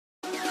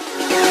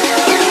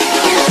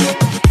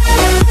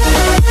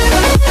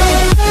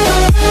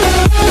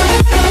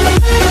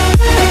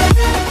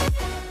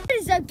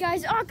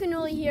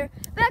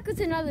back with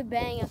another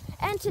banger,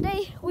 and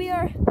today we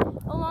are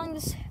along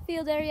this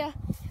field area.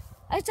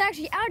 It's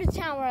actually out of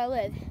town where I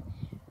live,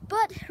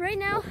 but right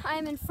now I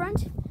am in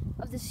front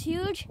of this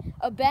huge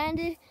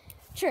abandoned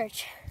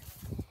church.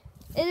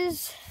 It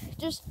is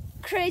just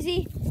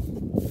crazy.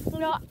 You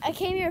know, I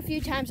came here a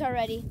few times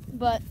already,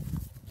 but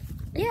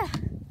yeah,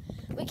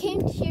 we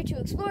came here to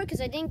explore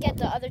because I didn't get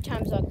the other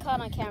times I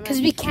caught on camera.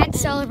 Because we can't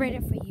celebrate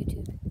it for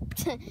YouTube.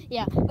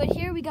 Yeah, but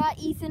here we got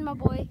Ethan, my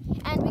boy,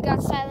 and we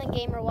got Silent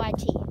Gamer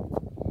YT.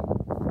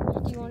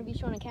 Do you want to be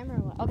shown on camera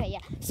or what? Okay, yeah,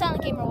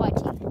 Silent Gamer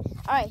YT.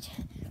 Alright,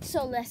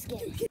 so let's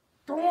get it.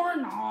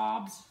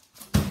 Doorknobs.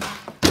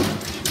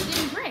 It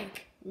didn't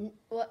break.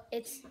 What?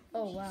 It's,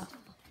 oh wow.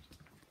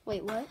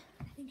 Wait, what?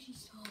 I think she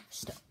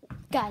stopped.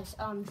 Guys,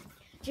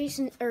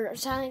 Jason, or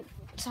Silent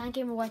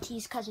Gamer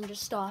YT's cousin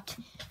just stopped.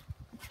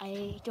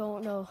 I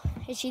don't know.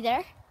 Is she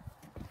there?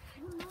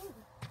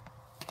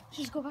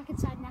 Just go back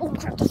inside now. Oh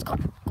crap, let's go.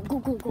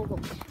 Go.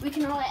 We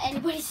can not let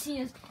anybody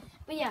see us.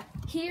 But yeah,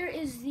 here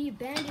is the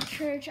abandoned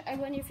church. I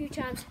went here a few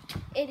times.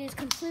 It is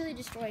completely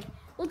destroyed.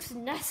 Looks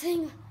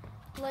nothing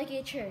like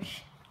a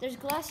church. There's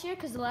glass here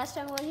because the last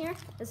time I went here,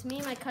 it's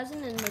me, my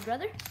cousin, and my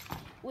brother.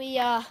 We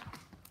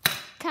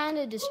kind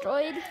of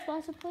destroyed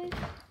lots of places.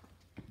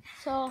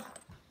 So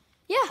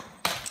yeah,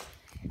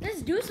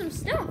 let's do some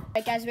stuff.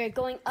 Alright guys, we're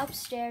going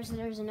upstairs.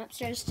 There's an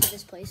upstairs to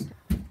this place.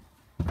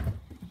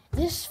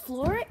 This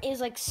floor is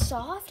like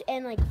soft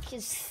and like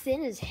as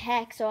thin as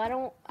heck,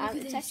 so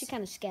it's actually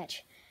kind of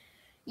sketch.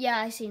 Yeah,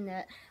 I seen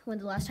that when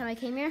the last time I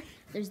came here.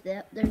 There's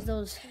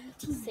those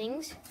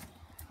things.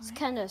 It's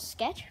kind of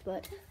sketch,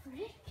 but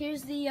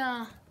here's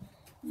the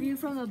view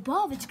from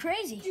above. It's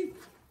crazy.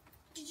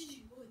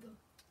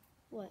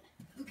 What?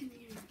 Look in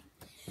there.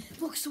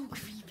 Looks so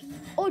creepy.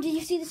 Oh, did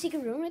you see the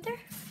secret room right there?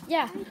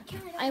 Yeah,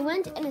 I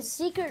went in a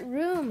secret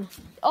room.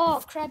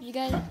 Oh crap, you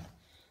guys!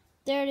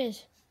 There it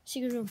is,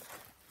 secret room.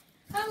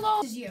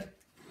 Hello. This is you.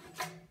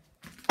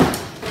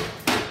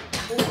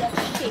 Oh,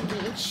 that's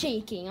shaking. It's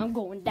shaking. I'm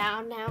going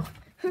down now.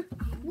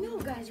 No,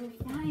 guys, we're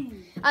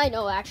fine. I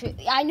know, actually.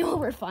 I know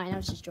we're fine. I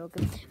was just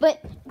joking.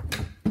 But,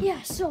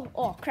 yeah, so...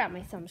 Oh, crap.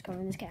 My thumb's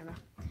coming in this camera.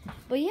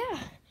 But, yeah,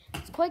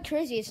 it's quite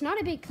crazy. It's not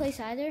a big place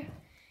either.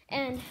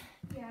 And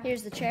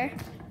here's the chair.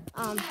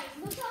 Guys,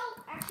 look how...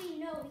 Actually,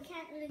 no, I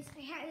can't really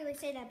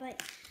say that,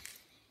 but...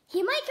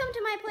 He might come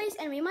to my place,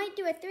 and we might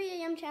do a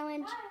 3 a.m.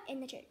 challenge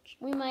in the church.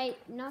 We might.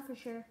 Not for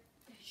sure.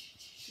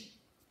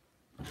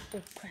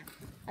 Oh, crap.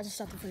 I just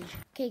stopped the footage.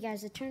 Okay,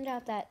 guys, it turned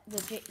out that the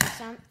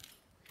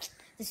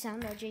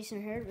sound that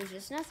Jason heard was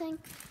just nothing.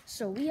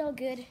 So we all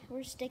good.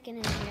 We're sticking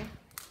in here.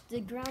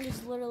 The ground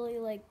is literally,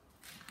 like,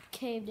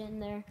 caved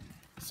in there.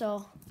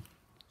 So,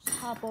 just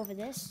hop over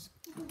this.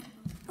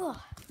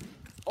 Oh,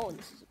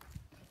 this is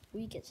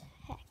weak as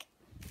heck.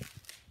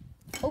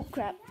 Oh,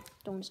 crap.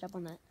 Don't step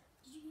on that.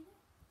 Did you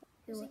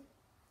hear that?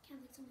 Kind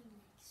of like something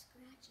like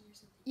scratching or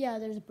something. Yeah,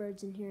 there's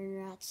birds in here and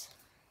rats.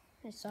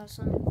 I saw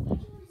some.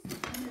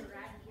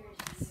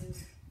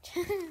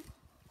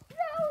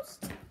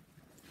 Roast.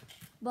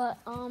 But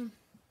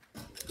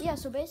yeah.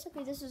 So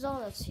basically, this is all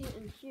that's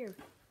in here.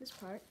 This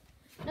part,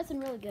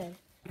 nothing really good.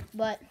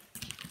 But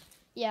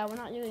yeah, we're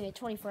not doing a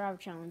 24-hour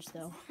challenge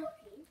though.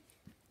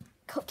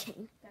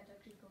 Cocaine. That's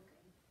actually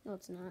cocaine. No,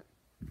 it's not.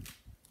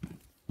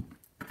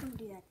 Don't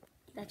do that.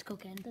 That's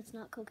cocaine. That's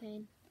not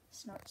cocaine.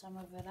 Snort some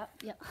of it up.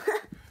 Yeah.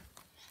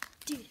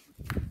 Dude.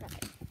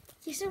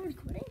 You still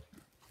recording?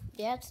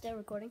 Yeah, it's still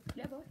recording.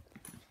 Yeah, boy.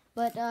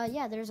 But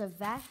yeah, wait.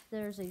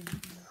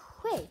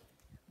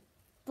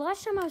 The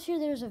last time I was here,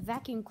 there was a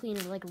vacuum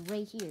cleaner like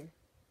right here.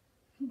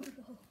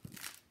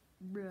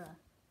 Bruh.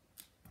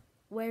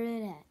 Where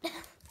is it at?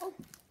 Oh.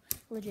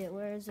 Legit,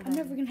 where is it? I'm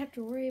never gonna have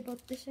to worry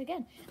about this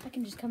again. I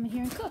can just come in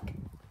here and cook.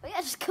 Oh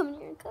yeah, just come in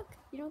here and cook.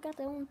 You don't got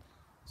the own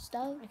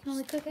stove? I can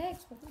only cook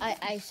eggs.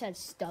 I said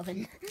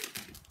stoving.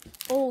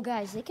 Oh,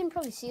 guys, they can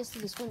probably see us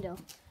through this window.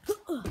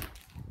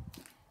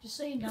 Just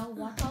so you know,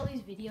 watch all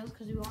these videos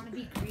because we want to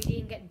be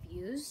greedy and get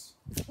views.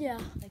 Yeah.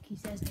 Like he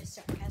says in his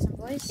sarcasm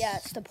voice. Yeah,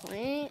 it's the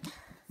point.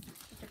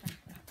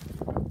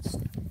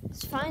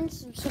 Let's find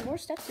some more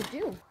stuff to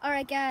do.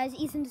 Alright, guys,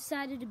 Ethan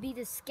decided to be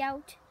the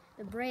scout,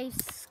 the brave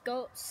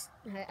scout.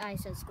 I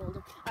said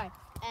scolded. Alright,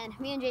 and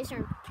me and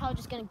Jason are probably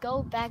just going to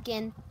go back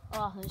in.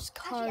 Oh, there's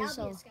cars.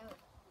 Actually, I'll be a scout.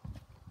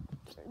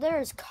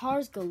 There's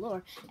cars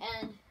galore.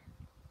 And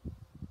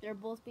they're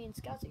both being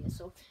scouts, I guess.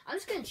 So I'm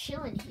just going to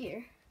chill in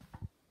here.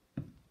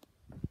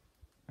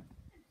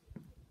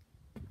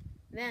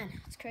 Man,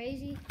 it's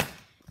crazy.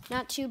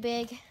 Not too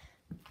big,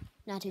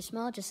 not too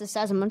small, just the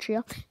size of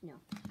Montreal. No.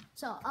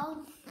 So,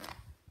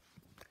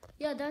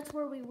 yeah, that's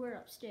where we were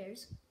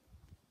upstairs.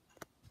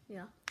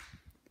 Yeah.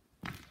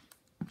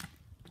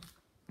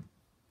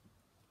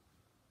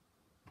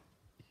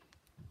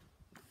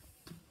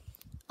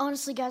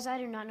 Honestly, guys, I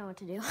do not know what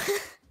to do.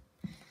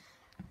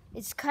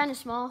 It's kind of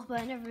small, but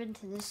I've never been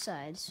to this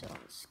side, so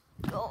let's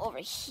go over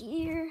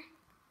here.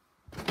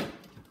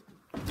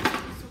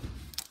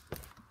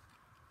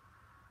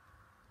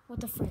 What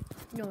the frick?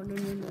 No.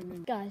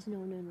 Guys,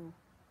 no.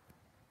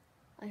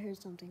 I heard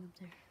something up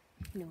there.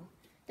 No.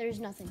 There's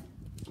nothing.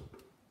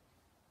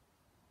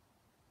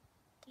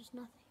 There's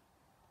nothing.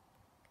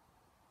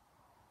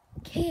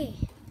 Okay.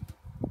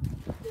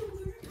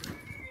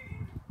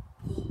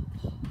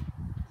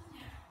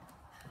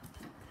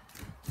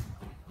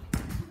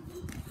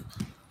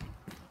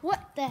 What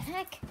the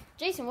heck?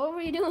 Jason, what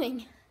were you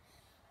doing?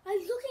 I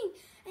was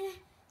looking, and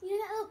you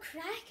know that little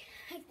crack?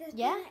 Like this.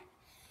 Yeah?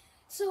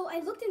 So I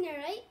looked in there,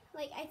 right?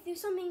 Like I threw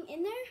something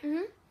in there, Mm-hmm.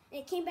 and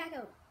it came back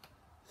out.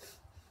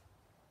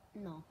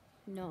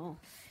 No.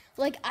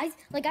 Like I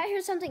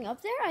heard something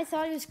up there. I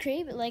thought it was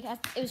creepy. Like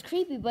it was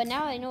creepy, but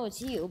now I know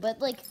it's you. But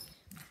like,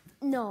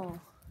 no.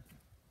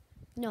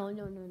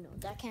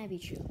 That can't be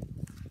true.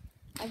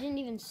 I didn't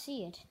even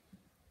see it.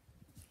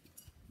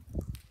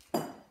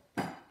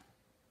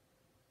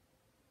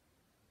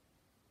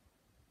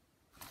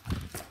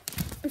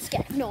 I'm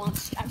scared. No, I'm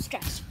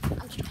stressed.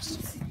 I'm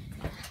stressed.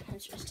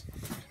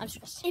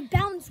 It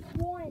bounced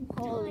one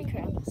Holy time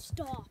crap. and it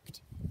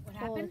stopped. What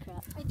Holy happened?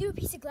 crap. I threw a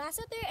piece of glass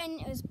out there and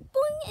it was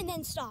boing and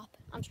then stop.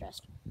 I'm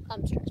stressed.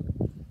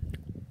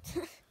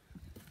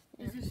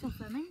 Is this still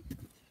filming?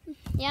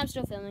 Yeah, I'm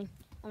still filming.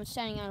 I'm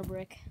standing on a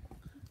brick.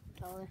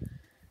 Taller.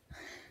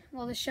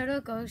 Well, the shout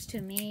out goes to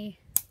me.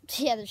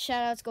 Yeah, the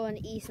shout outs going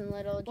to Ethan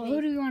Little. Well,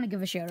 who do we want to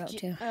give a shout out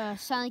to?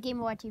 Silent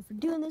Gamer YT for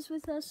doing this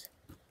with us.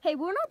 Hey,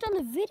 we're not done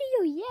the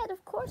video yet.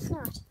 Of course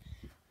not.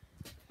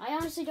 I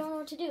honestly don't know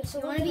what to do. So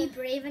You want to be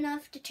brave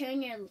enough to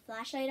turn your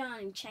flashlight on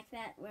and check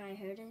that where I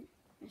heard it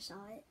or saw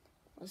it?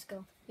 Let's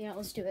go. Yeah,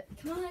 let's do it.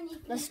 Come on, Ethan.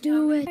 Let's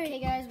do it. Okay,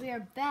 guys, we are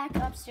back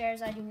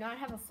upstairs. I do not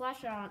have a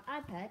flashlight on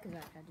iPad because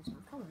iPad does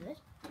not come with it.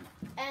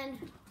 And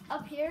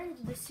up here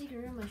is the secret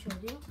room I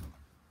showed you.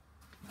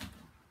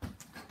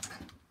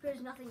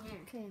 There's nothing there.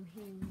 Okay, I'm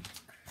hearing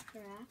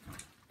crap.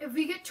 If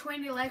we get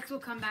 20 likes, we'll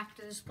come back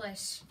to this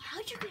place.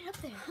 How'd you get up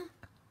there?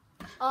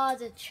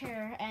 The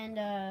chair and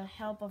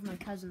help of my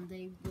cousin.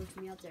 They moved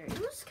me up there. It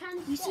was kind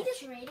of. You see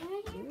this rating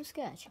right here? It was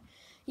sketch.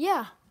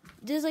 Yeah,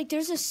 there's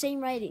the same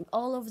writing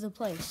all over the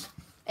place.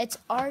 It's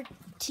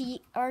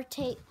RTK.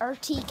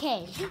 Okay,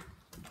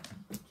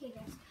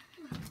 guys.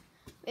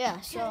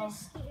 Yeah, so Kinda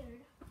scared.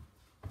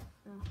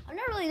 I'm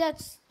not really that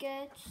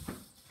sketch.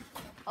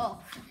 Oh.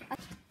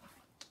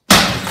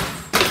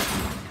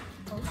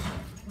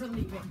 We're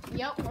leaving.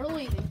 Yep, we're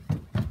leaving.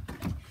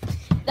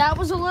 That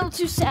was a little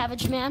too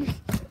savage, man.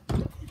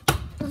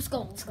 Let's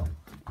go.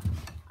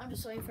 I'm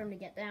just waiting for him to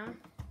get down.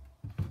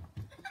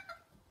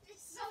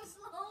 It's so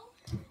slow.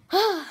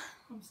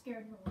 I'm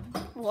scared of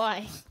one.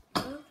 Why?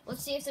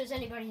 Let's see if there's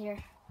anybody here.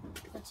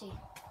 Let's see.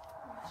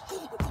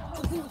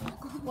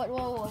 What?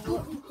 Whoa.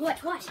 What?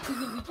 What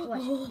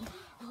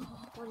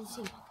did he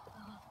see?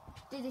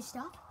 Did they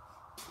stop?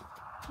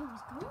 He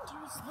was going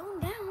to slow him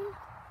down.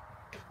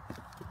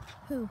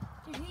 Who?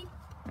 Did he?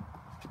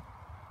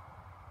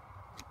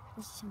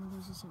 This is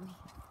Sammy.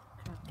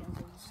 Crap, guys,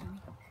 this is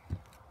Sammy.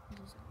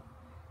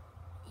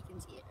 You can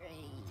see it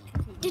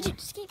right. Did you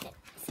escape it?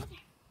 Sit there.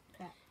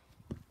 Crap.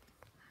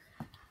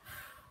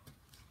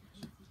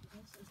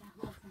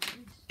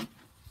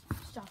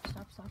 Stop.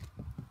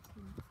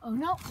 Oh,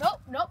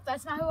 nope.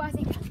 That's not who I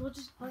think. We'll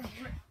just. Oh,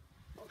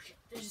 shit.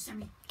 There's a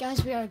semi.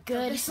 Guys, we are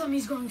good. This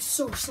semi's going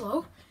so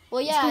slow.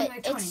 Well, It's yeah, going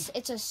like 20.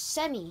 it's a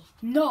semi.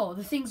 No,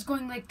 the thing's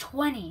going like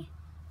 20.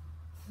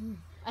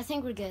 I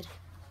think we're good.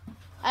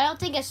 I don't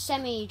think a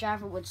semi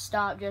driver would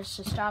stop just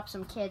to stop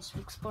some kids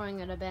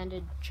exploring an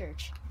abandoned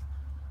church.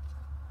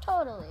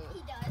 Totally. He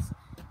does.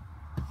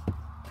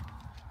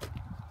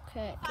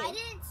 Okay. I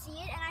didn't see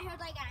it, and I heard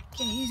like a.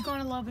 Okay, he's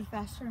going a little bit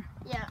faster.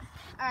 Yeah.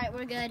 All right,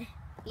 we're good.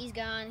 He's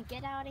gone.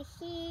 Get out of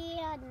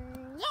here!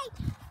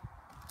 Yay!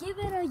 Give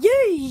it a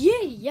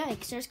yay!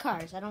 Yikes! There's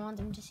cars. I don't want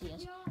them to see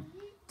us.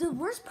 The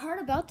worst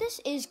part about this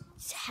is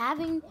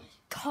having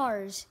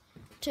cars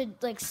to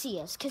like see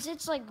us, cause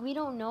it's like we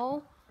don't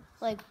know.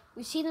 Like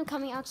we see them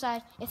coming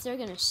outside. If they're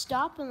gonna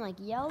stop and like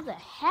yell the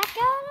heck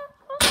out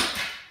of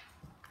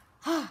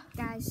us.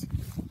 Guys,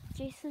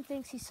 Jason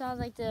thinks he saw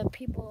like the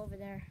people over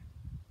there.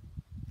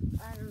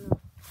 I don't know.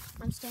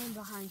 I'm staying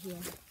behind here.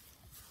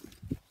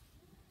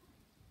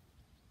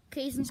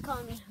 Okay, Ethan's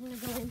calling me. I'm gonna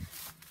go in.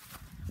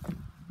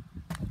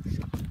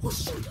 Oh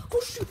shoot!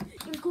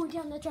 It was going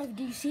down that drive.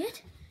 Did you see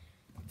it?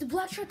 The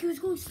black truck, it was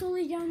going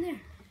slowly down there.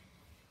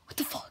 What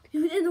the fuck?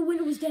 And the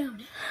window was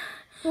down.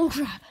 Oh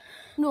crap.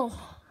 No.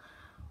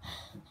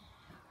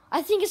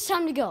 I think it's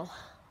time to go.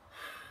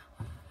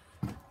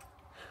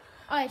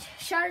 Alright,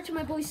 shout out to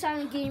my boy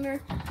Silent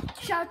Gamer.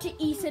 Shout out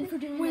to Ethan for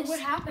doing Wait, this. what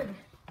happened?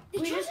 The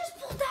truck just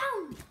pulled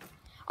down.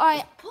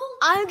 Alright,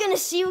 I'm gonna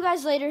see you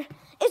guys later.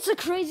 It's a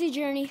crazy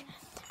journey.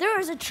 There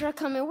is a truck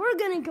coming. We're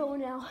gonna go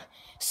now.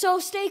 So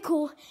stay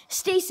cool,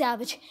 stay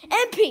savage,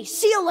 and peace.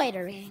 See you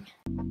later.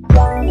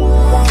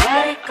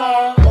 Let it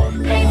go,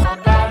 make my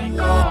body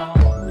go.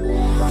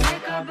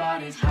 Make our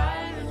bodies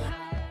higher and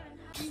higher.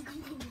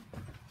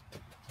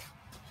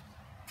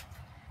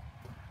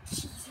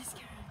 Jesus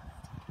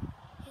Christ.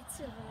 It's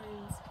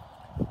Sylvan's.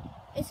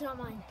 It's not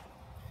mine.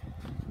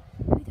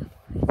 Who the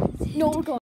frick is it? No, we're going.